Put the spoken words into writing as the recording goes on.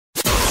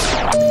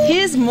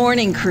His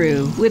Morning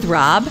Crew with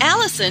Rob,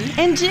 Allison,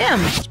 and Jim.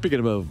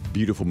 Speaking of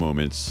beautiful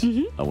moments,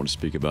 I want to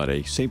speak about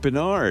a St.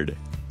 Bernard.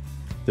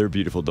 They're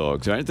beautiful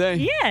dogs, aren't they?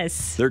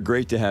 Yes. They're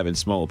great to have in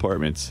small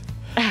apartments.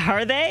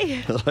 Are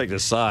they? Like the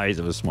size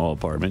of a small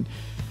apartment.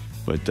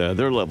 But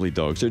they're lovely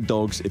dogs. They're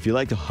dogs. If you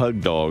like to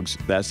hug dogs,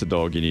 that's the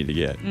dog you need to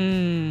get.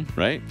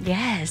 Right?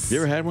 Yes. You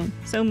ever had one?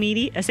 So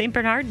meaty. A St.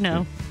 Bernard?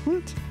 No.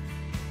 What?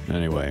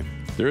 Anyway,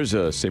 there's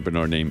a St.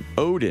 Bernard named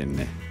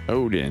Odin.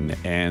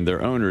 And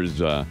their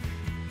owners,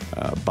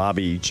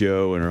 Bobby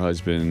Joe and her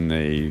husband,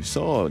 they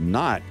saw a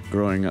knot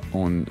growing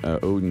on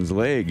Odin's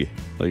leg,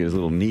 like his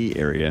little knee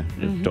area.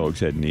 Dogs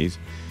had knees.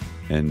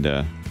 And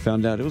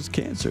found out it was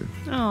cancer.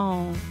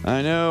 Oh.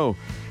 I know.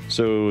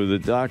 So the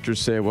doctors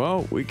said,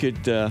 well, we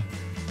could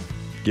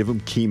give him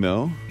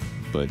chemo,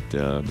 but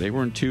they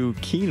weren't too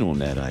keen on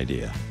that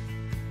idea.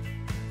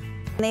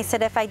 They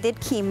said if I did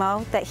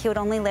chemo, that he would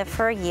only live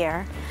for a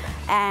year.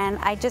 And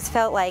I just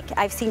felt like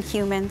I've seen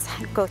humans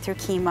go through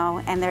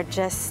chemo, and they're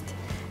just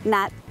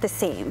not the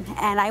same.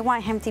 And I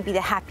want him to be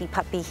the happy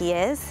puppy he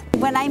is.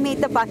 When I made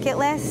the bucket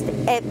list,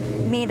 it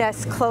made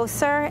us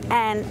closer,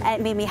 and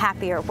it made me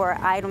happier, where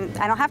I don't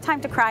have time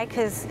to cry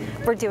because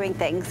we're doing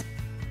things.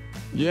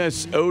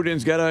 Yes,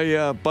 Odin's got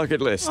a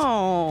bucket list.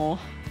 Oh.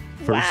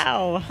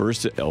 Wow.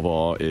 First of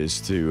all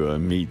is to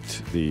meet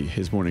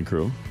his morning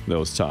crew. That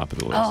was top of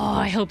the list. Oh,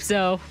 I hope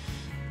so.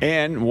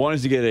 And one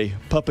is to get a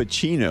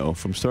puppuccino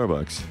from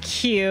Starbucks.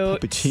 Cute.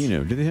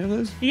 Puppuccino. Do they have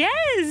those?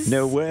 Yes.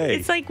 No way.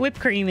 It's like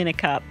whipped cream in a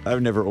cup.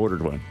 I've never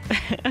ordered one.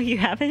 Oh, you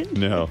haven't?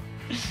 No.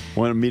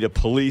 Want to meet a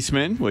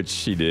policeman, which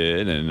she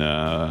did, and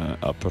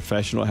a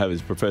professional, have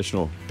his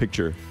professional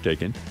picture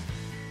taken.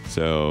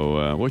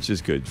 So, which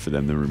is good for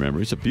them to remember.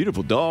 He's a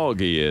beautiful dog,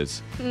 he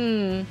is.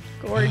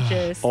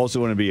 Gorgeous.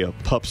 Also want to be a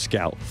pup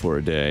scout for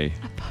a day.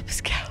 A pup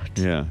scout.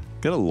 Yeah.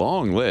 Got a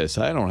long list.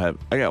 I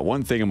got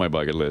one thing on my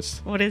bucket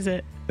list. What is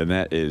it? And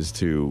that is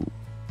to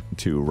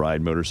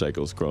ride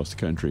motorcycles across the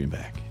country and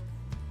back.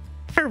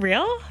 For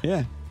real?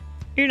 Yeah.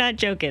 You're not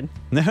joking.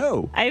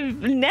 No. I've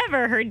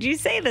never heard you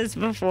say this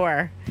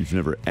before. You've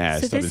never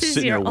asked. So I've been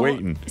sitting here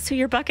waiting. So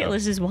your bucket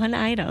list is one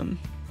item.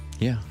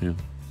 Yeah.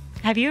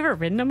 Have you ever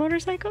ridden a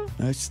motorcycle?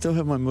 I still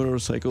have my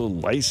motorcycle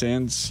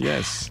license.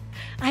 Yes.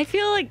 I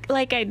feel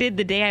like I did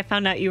the day I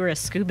found out you were a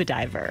scuba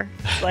diver.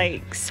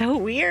 Like, so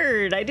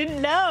weird. I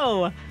didn't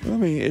know. I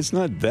mean, it's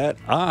not that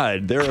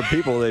odd. There are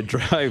people that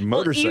drive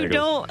motorcycles.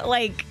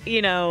 Well,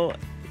 you don't,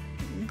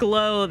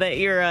 glow that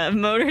you're a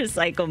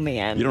motorcycle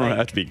man. You don't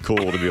have to be cool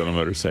to be on a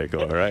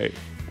motorcycle, all right?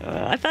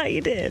 I thought you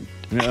did.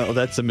 No,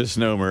 that's a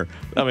misnomer.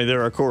 I mean,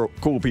 there are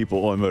cool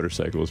people on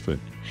motorcycles, but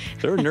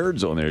there are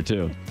nerds on there,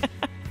 too.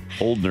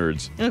 Old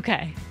nerds.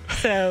 Okay.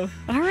 So,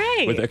 all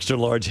right. With extra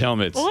large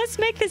helmets. Well, let's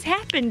make this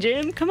happen,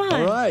 Jim. Come on.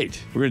 All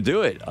right. We're going to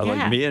do it.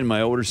 Like me and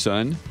my older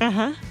son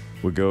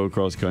would go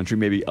across the country,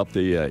 maybe up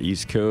the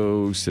East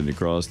Coast and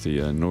across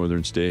the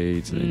northern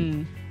states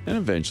and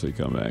eventually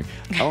come back.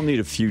 I'll need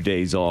a few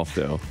days off,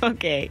 though.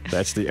 Okay.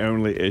 That's the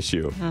only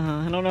issue.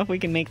 I don't know if we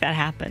can make that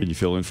happen. Can you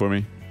fill in for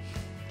me?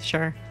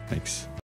 Sure. Thanks.